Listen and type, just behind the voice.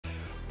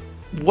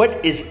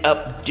What is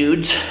up,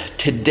 dudes?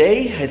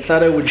 Today I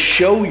thought I would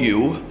show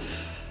you,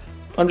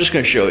 I'm just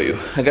gonna show you,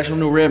 I got some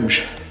new rims.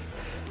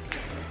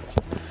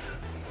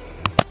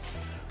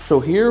 So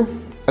here,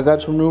 I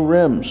got some new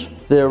rims.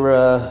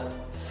 They're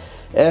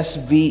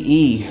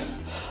SVE.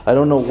 I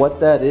don't know what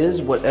that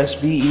is, what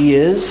SVE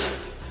is,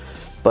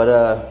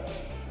 but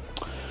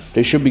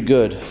they should be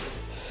good.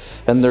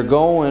 And they're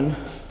going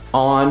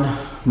on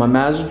my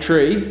Mazda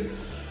tree.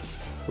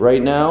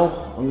 Right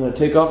now, I'm gonna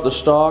take off the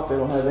stock. I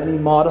don't have any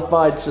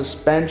modified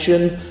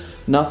suspension,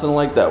 nothing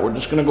like that. We're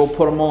just gonna go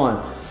put them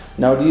on.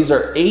 Now these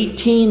are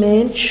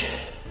 18-inch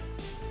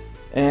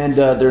and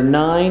they're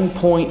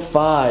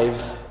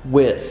 9.5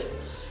 width.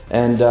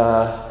 And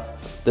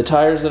the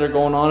tires that are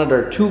going on it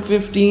are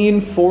 215,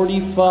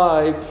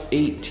 45,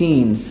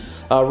 18.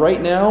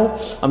 Right now,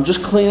 I'm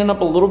just cleaning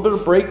up a little bit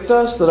of brake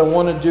dust that I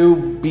wanna do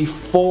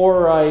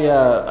before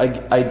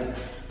I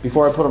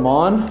put them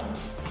on.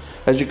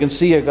 As you can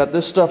see, I got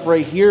this stuff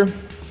right here.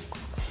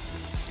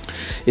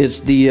 It's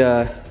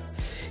the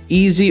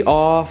Easy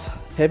Off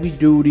Heavy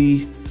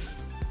Duty,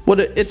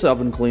 it's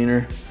oven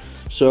cleaner.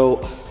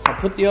 So I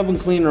put the oven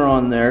cleaner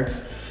on there.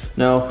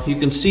 Now you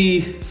can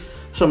see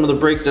some of the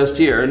brake dust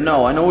here. And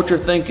no, I know what you're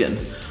thinking.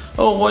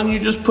 Oh, why don't you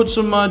just put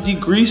some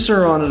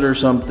degreaser on it or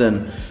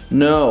something?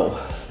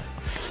 No,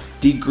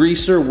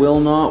 degreaser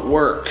will not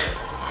work,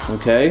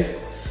 okay?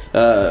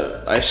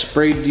 I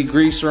sprayed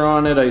degreaser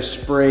on it. I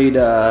sprayed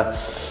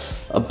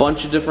a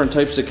bunch of different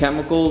types of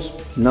chemicals,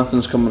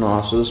 nothing's coming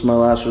off. So this is my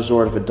last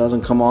resort. If it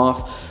doesn't come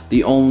off,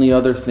 the only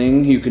other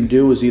thing you can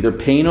do is either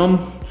paint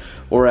them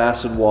or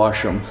acid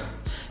wash them.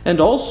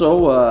 And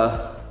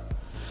also,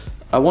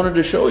 I wanted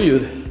to show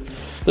you,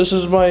 this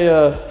is my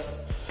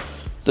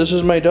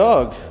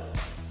dog.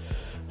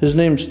 His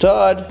name's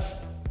Todd.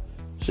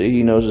 See,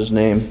 he knows his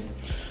name.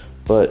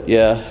 But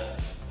yeah,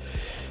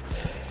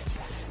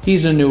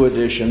 he's a new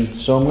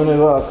addition. So I'm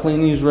gonna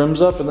clean these rims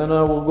up and then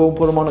we'll go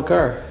put them on the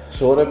car.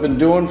 So what I've been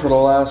doing for the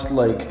last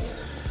like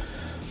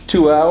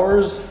 2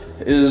 hours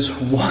is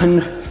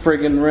one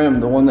friggin' rim,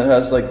 the one that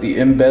has like the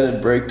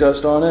embedded brake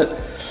dust on it.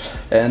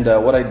 And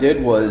what I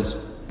did was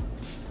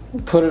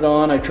put it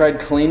on. I tried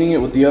cleaning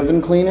it with the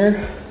oven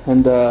cleaner,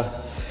 and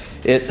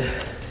it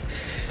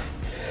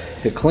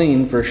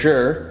cleaned for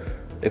sure.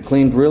 It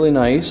cleaned really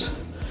nice.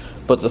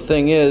 But the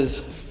thing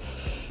is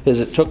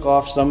it took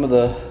off some of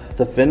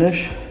the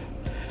finish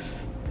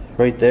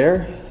right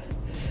there.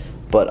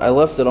 But I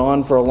left it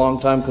on for a long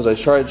time because I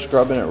tried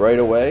scrubbing it right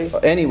away.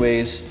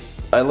 Anyways,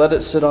 I let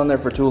it sit on there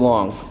for too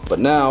long. But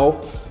now,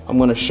 I'm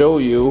gonna show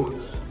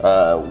you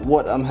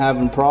what I'm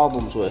having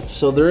problems with.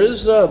 So there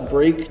is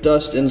brake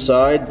dust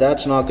inside,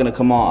 that's not gonna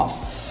come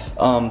off.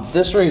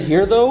 This right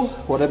here though,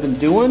 what I've been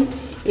doing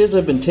is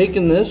I've been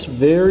taking this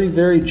very,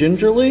 very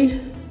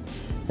gingerly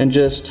and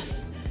just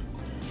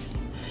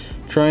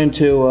trying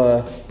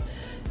to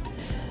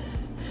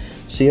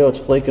see how it's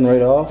flaking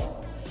right off.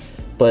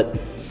 But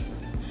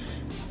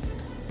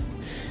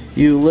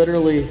you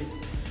literally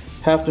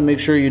have to make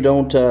sure you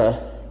don't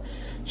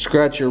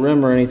scratch your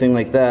rim or anything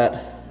like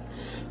that.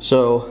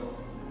 So,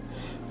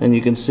 and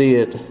you can see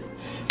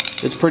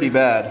it's pretty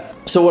bad.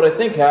 So what I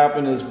think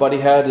happened is Buddy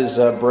had his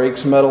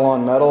brakes metal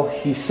on metal.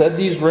 He said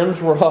these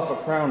rims were off a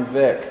Crown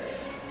Vic.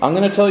 I'm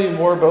gonna tell you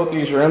more about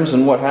these rims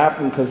and what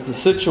happened because the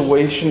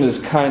situation is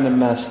kind of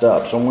messed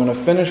up. So I'm gonna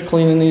finish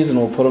cleaning these and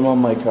we'll put them on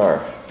my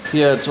car.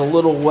 Yeah, it's a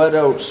little wet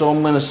out, so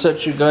I'm gonna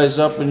set you guys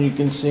up and you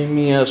can see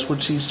me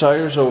switch these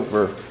tires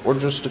over, or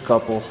just a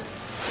couple.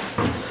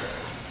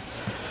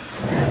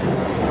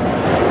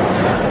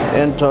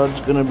 And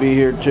Todd's gonna be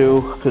here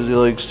too, because he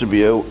likes to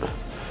be out.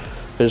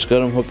 I just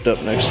got him hooked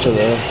up next to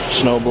the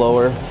snow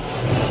blower,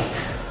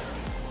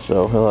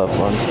 so he'll have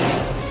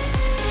fun.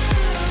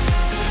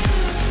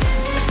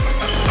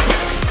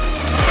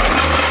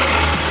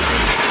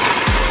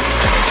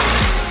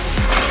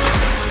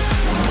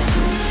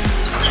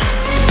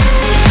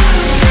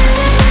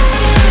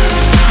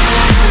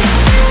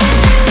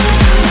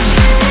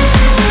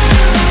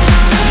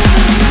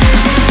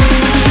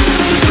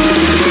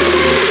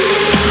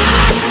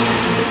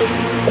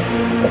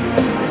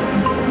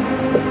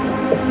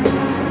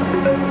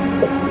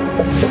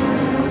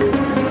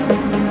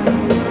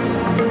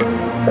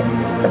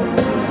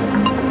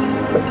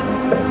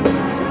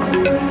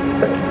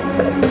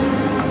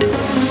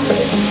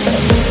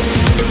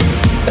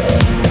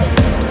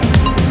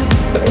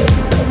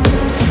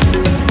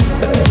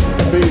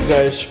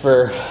 Guys,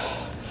 for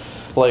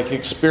like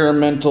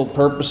experimental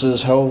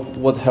purposes, how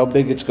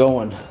big it's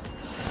going.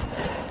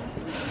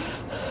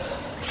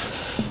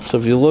 So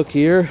if you look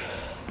here,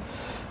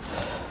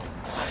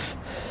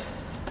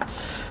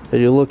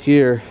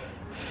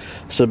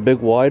 it's a big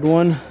wide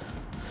one.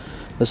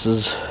 This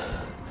is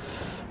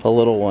a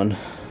little one.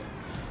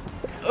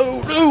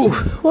 Oh no!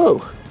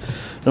 Whoa!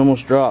 It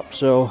almost dropped.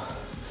 So,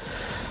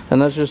 and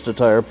that's just a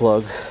tire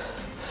plug.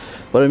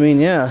 But I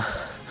mean, yeah,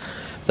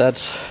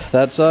 that's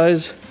that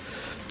size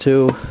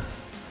to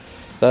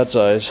that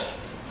size.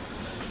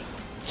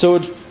 So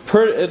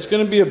it's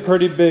going to be a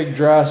pretty big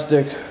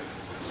drastic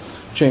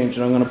change,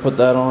 and I'm going to put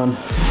that on.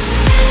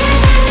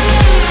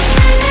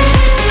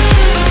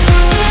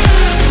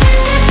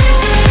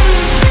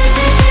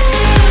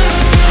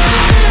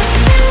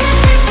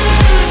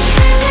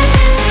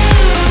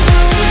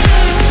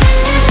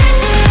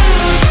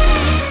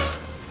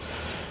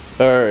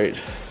 Alright,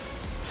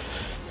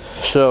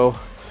 so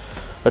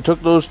I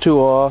took those two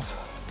off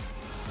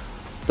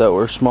that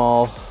were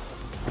small.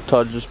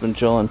 Todd's just been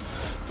chilling.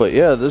 But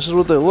yeah, this is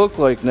what they look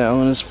like now,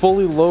 and it's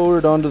fully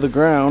lowered onto the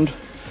ground.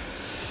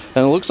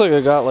 And it looks like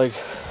I got like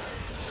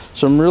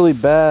some really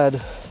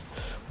bad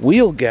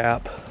wheel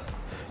gap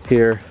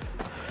here.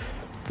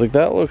 Like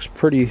that looks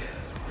pretty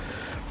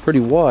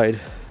wide.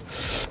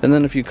 And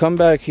then if you come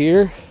back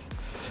here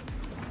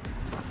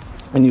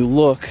and you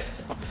look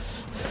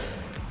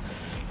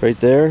right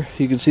there,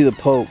 you can see the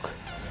poke.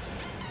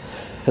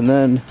 And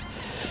then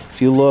if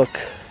you look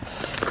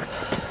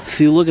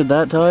at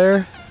that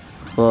tire,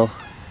 well,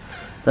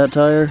 that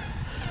tire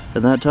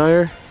and that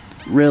tire,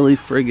 really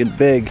friggin'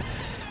 big.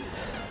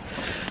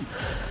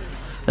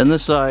 And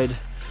this side,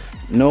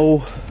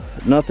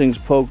 nothing's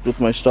poked with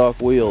my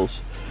stock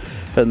wheels.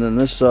 And then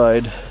this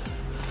side,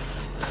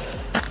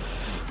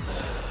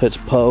 it's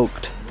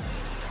poked,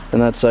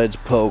 and that side's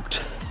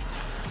poked.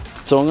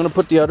 So I'm gonna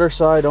put the other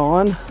side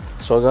on,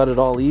 so I got it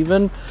all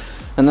even,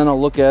 and then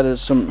I'll look at it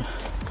some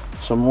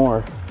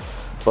more.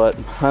 But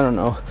I don't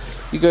know.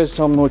 You guys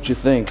tell me what you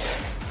think.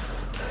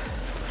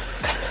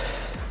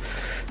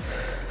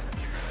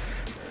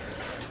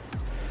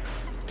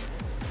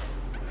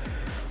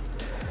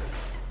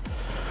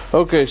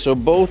 Okay, so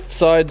both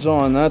sides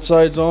on. That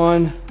side's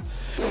on,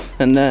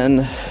 and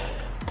then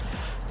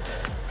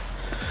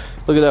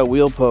look at that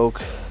wheel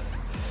poke.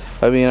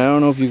 I mean, I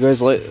don't know if you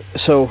guys like.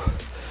 So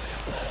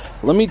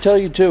let me tell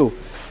you too,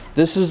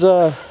 this is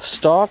a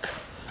stock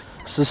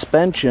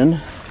suspension,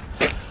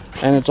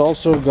 and it's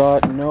also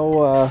got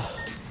no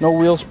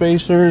wheel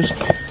spacers,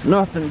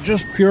 nothing,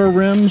 just pure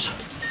rims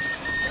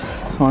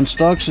on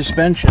stock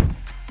suspension.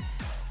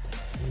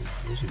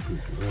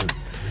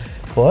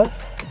 What?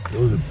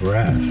 Those are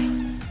brass.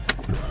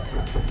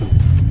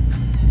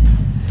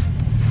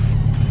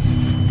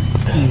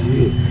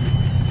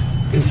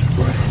 It's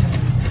brass.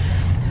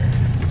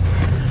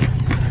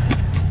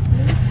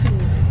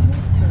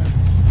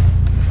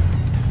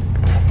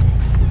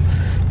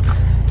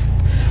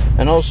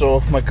 And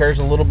also, my car's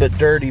a little bit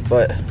dirty,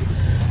 but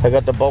I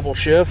got the bubble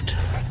shift,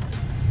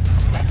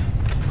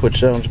 which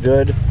sounds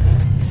good.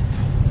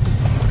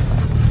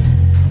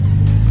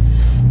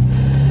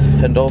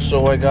 And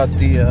also I got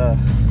the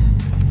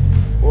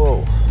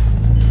whoa,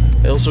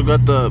 I also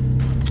got the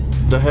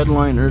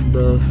headliner,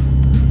 the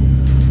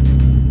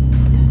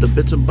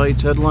Bits and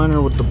Bytes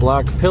headliner with the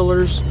black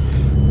pillars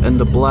and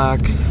the black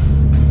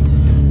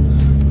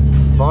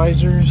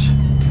visors.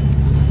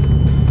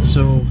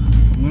 So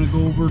I'm gonna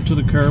go over to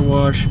the car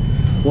wash,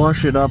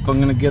 wash it up. I'm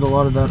gonna get a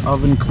lot of that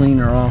oven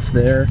cleaner off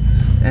there,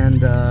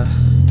 and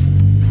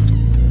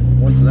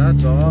once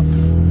that's off,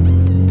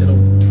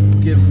 it'll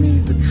give me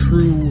the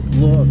true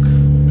look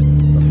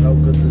of how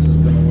good this is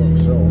gonna look.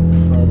 So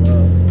I'll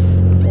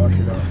wash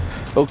it up.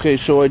 Okay,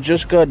 so I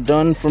just got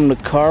done from the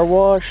car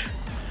wash,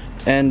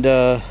 and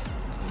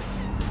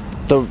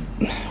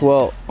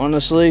well,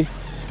 honestly,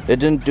 it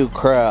didn't do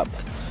crap,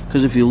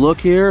 because if you look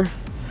here,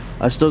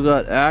 I still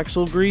got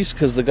axle grease,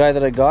 because the guy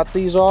that I got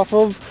these off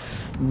of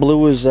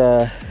blew his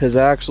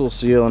axle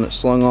seal and it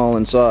slung all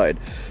inside.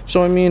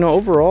 So I mean,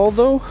 overall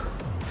though,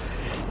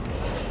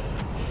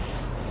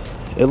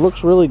 it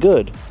looks really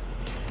good.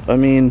 I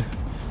mean,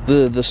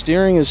 the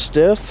steering is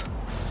stiff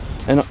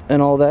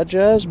and all that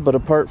jazz, but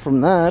apart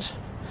from that,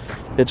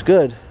 it's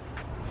good.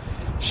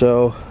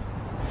 So,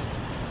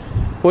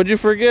 what'd you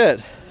forget?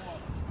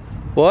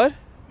 What?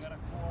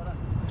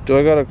 Do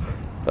I got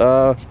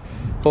a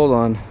hold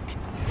on.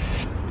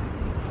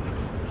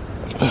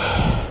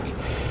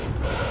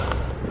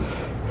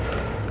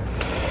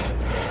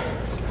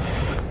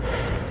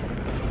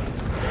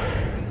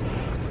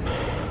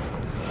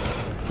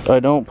 I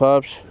don't,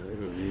 Pops. I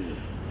don't need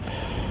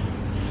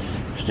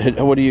it.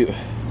 What do you?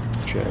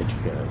 Charge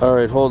card. All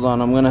right, hold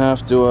on. I'm gonna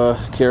have to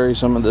carry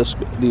some of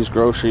these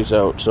groceries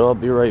out, so I'll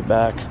be right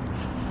back.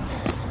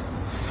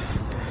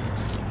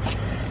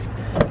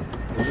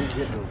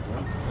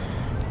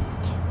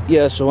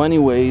 Yeah, so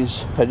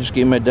anyways, I just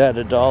gave my dad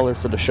 $1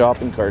 for the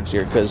shopping carts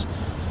here, because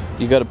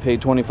you got to pay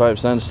 25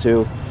 cents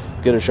to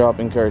get a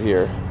shopping cart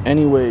here.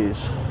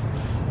 Anyways,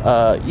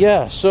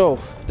 yeah, so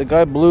the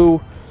guy blew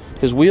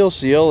his wheel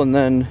seal and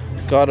then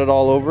got it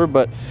all over,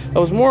 but I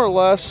was more or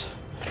less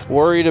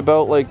worried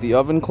about like the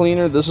oven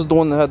cleaner. This is the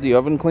one that had the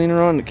oven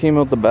cleaner on. It came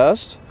out the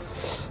best,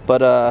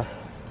 but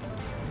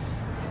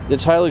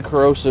it's highly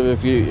corrosive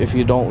if you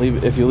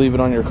leave it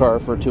on your car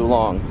for too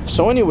long.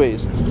 So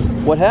anyways,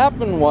 what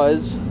happened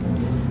was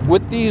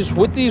with these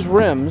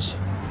rims,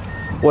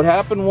 what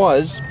happened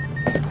was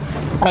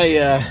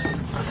I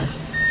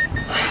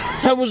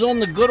was on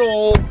the good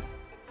old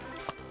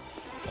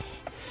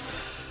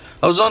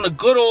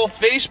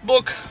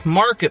Facebook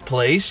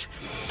Marketplace,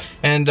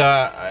 and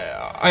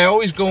I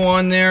always go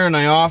on there and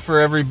I offer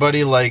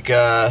everybody like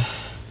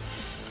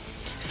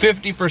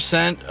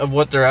 50% of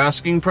what their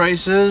asking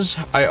price is.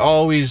 I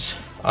always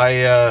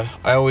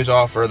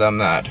offer them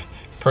that,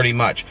 pretty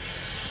much.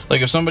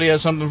 Like if somebody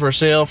has something for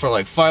sale for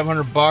like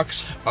 500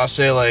 bucks, I'll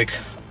say like,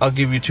 I'll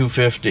give you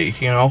 250,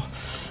 you know?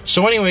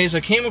 So anyways,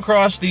 I came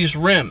across these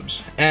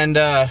rims, and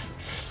the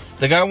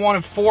guy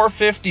wanted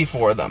 $450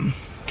 for them,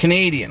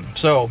 Canadian.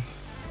 So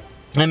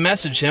I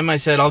messaged him, I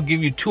said, I'll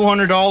give you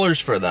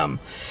 $200 for them.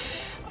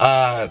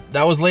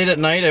 That was late at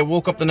night. I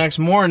woke up the next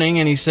morning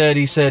and he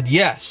said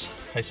yes.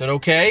 I said,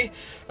 okay,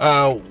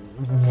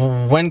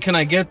 when can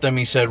I get them?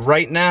 He said,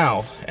 right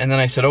now. And then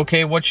I said,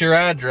 okay, what's your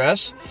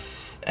address?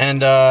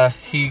 And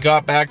he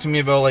got back to me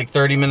about like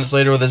 30 minutes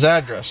later with his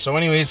address. So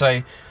anyways,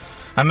 I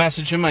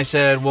messaged him, I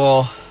said,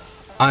 well,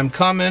 I'm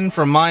coming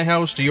from my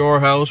house to your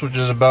house, which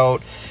is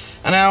about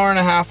an hour and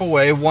a half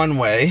away, one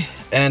way.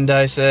 And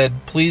I said,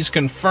 please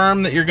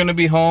confirm that you're gonna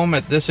be home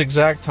at this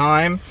exact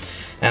time,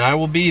 and I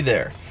will be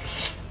there.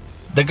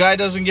 The guy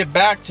doesn't get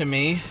back to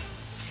me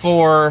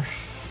for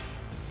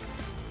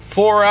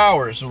 4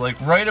 hours. Like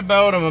right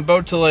about, I'm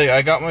about to like,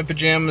 I got my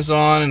pajamas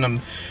on and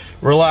I'm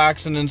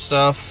relaxing and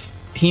stuff.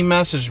 He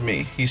messaged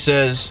me. He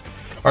says,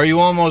 are you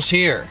almost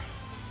here?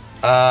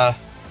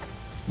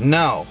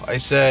 No. I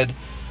said,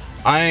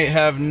 I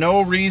have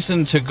no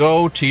reason to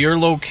go to your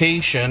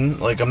location.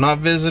 Like, I'm not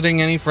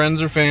visiting any friends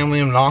or family.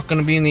 I'm not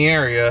going to be in the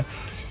area.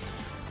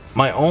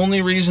 My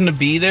only reason to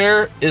be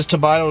there is to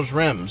buy those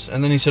rims.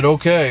 And then he said,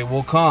 okay,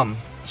 we'll come.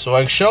 So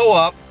I show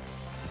up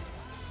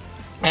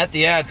at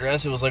the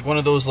address. It was like one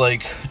of those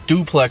like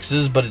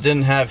duplexes, but it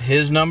didn't have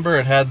his number.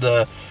 It had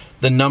the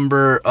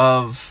number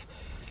of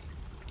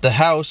the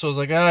house. So I was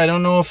like, I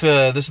don't know if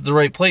this is the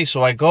right place.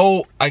 So I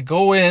go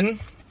in,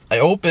 I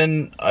go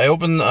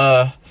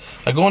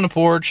on the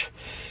porch,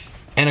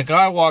 and a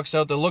guy walks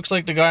out that looks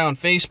like the guy on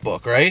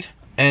Facebook, right?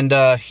 And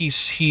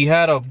he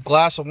had a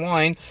glass of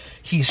wine.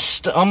 He's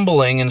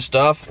stumbling and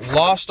stuff,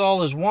 lost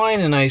all his wine,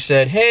 and I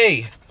said,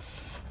 hey,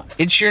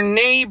 it's your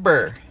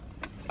neighbor.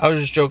 I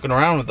was just joking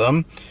around with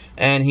him,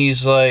 and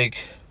he's like,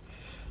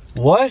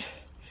 what?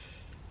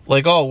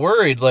 Like all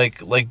worried,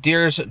 like a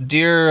deer in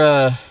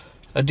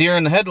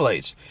the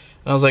headlights.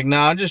 And I was like,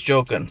 nah, I'm just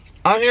joking.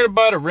 I'm here to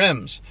buy the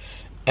rims.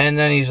 And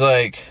then he's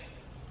like,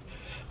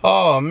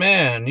 oh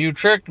man, you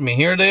tricked me,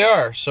 here they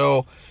are.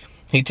 So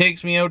he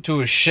takes me out to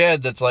his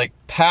shed that's like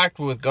packed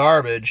with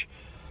garbage.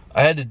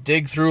 I had to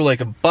dig through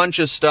like a bunch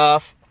of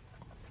stuff,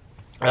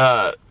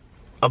 a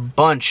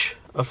bunch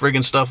of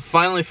friggin' stuff.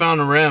 Finally found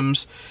the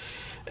rims,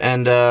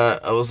 and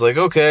I was like,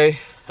 okay.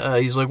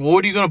 He's like, well,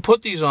 what are you gonna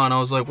put these on? I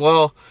was like,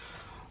 well,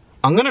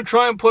 I'm gonna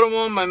try and put them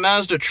on my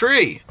Mazda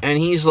tree. And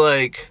he's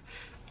like,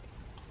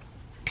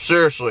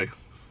 seriously,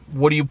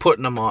 what are you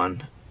putting them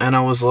on? And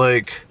I was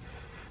like,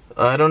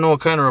 I don't know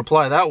what kind of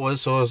reply that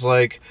was. So I was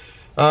like,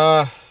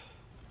 I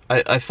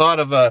thought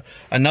of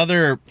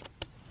another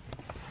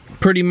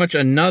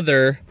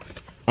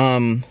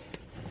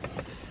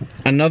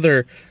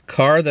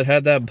car that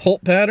had that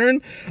bolt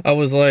pattern. I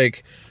was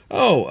like,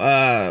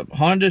 oh,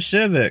 Honda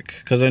Civic,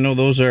 because I know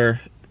those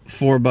are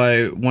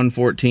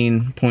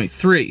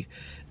 4x114.3,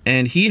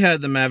 and he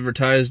had them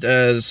advertised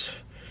as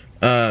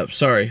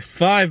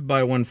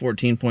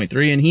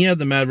 5x114.3, and he had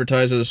them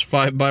advertised as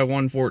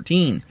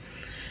 5x114.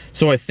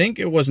 So I think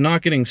it was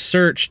not getting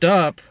searched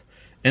up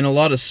in a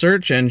lot of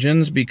search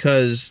engines,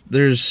 because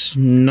there's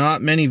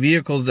not many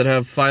vehicles that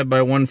have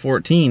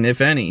 5x114, if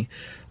any.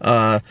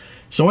 So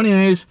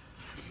anyways,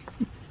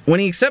 when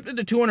he accepted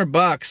the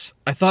 $200,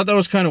 I thought that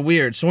was kind of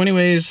weird. So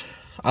anyways,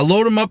 I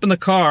load them up in the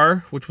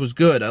car, which was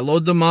good. I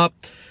load them up.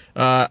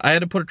 I had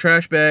to put a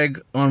trash bag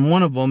on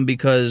one of them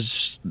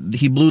because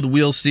he blew the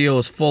wheel seal. It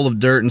was full of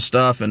dirt and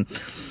stuff, and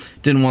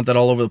didn't want that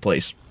all over the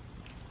place.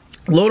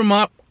 Load them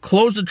up,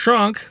 close the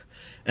trunk,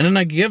 and then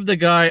I give the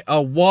guy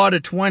a wad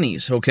of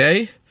 20s,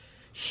 okay?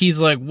 He's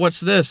like,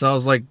 what's this? I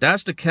was like,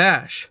 that's the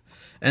cash.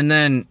 And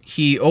then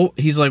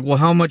he's like, well,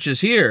 how much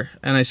is here?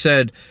 And I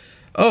said,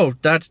 oh,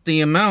 that's the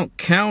amount.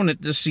 Count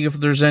it to see if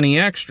there's any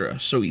extra.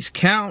 So he's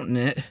counting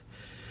it,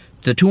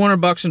 the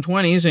 $200 in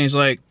 20s, and he's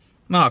like,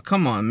 oh,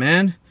 come on,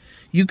 man.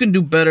 You can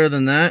do better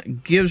than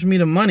that. Gives me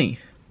the money.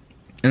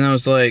 And I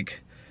was like,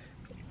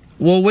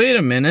 well, wait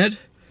a minute.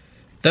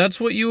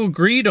 That's what you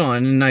agreed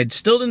on, and I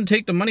still didn't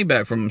take the money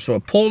back from him. So I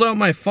pulled out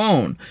my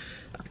phone,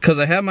 because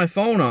I had my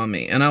phone on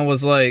me, and I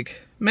was like,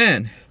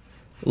 man,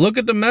 look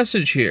at the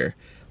message here.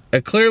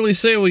 I clearly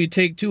say, well, you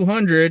take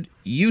 200,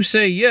 you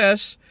say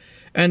yes,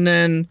 and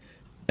then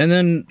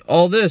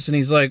all this. And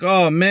he's like,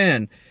 oh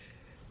man,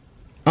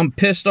 I'm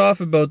pissed off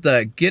about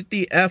that. Get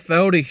the F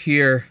out of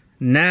here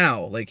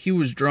now. Like, he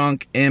was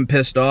drunk and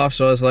pissed off.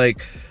 So I was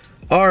like,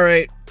 all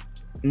right,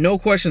 no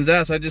questions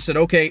asked. I just said,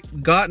 okay,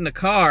 got in the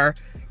car,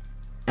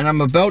 and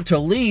I'm about to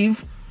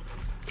leave.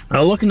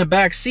 I look in the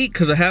back seat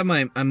because I have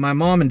my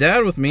mom and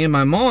dad with me, and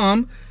my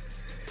mom,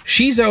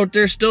 she's out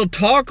there still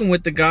talking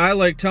with the guy,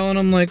 like telling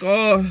him like,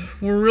 oh,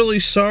 we're really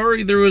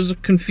sorry, there was a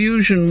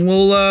confusion,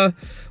 we'll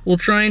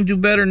try and do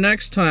better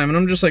next time. And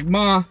I'm just like,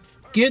 Ma,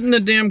 get in the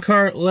damn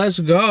car, let's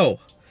go.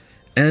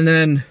 And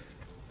then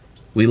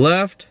we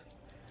left.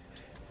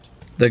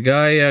 The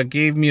guy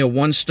gave me a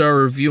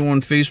 1-star review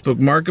on Facebook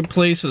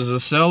Marketplace as a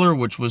seller,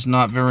 which was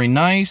not very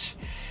nice.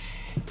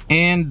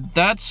 And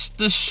that's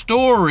the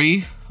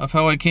story of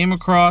how I came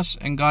across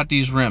and got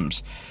these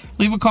rims.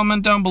 Leave a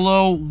comment down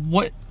below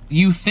what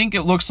you think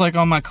it looks like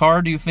on my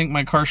car. Do you think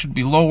my car should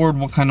be lowered?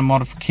 What kind of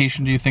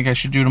modification do you think I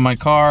should do to my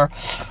car?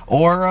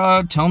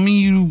 Or tell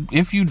me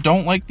if you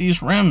don't like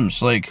these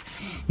rims. Like,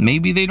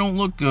 maybe they don't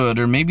look good,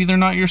 or maybe they're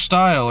not your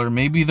style, or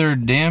maybe they're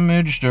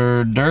damaged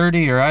or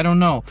dirty, or I don't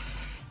know.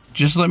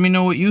 Just let me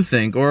know what you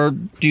think. Or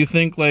do you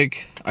think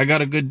like I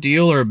got a good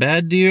deal or a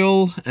bad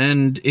deal,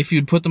 and if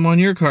you'd put them on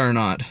your car or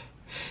not?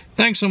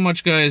 Thanks so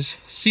much, guys.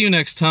 See you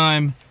next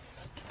time.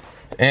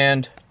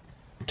 And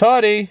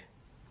Toddy!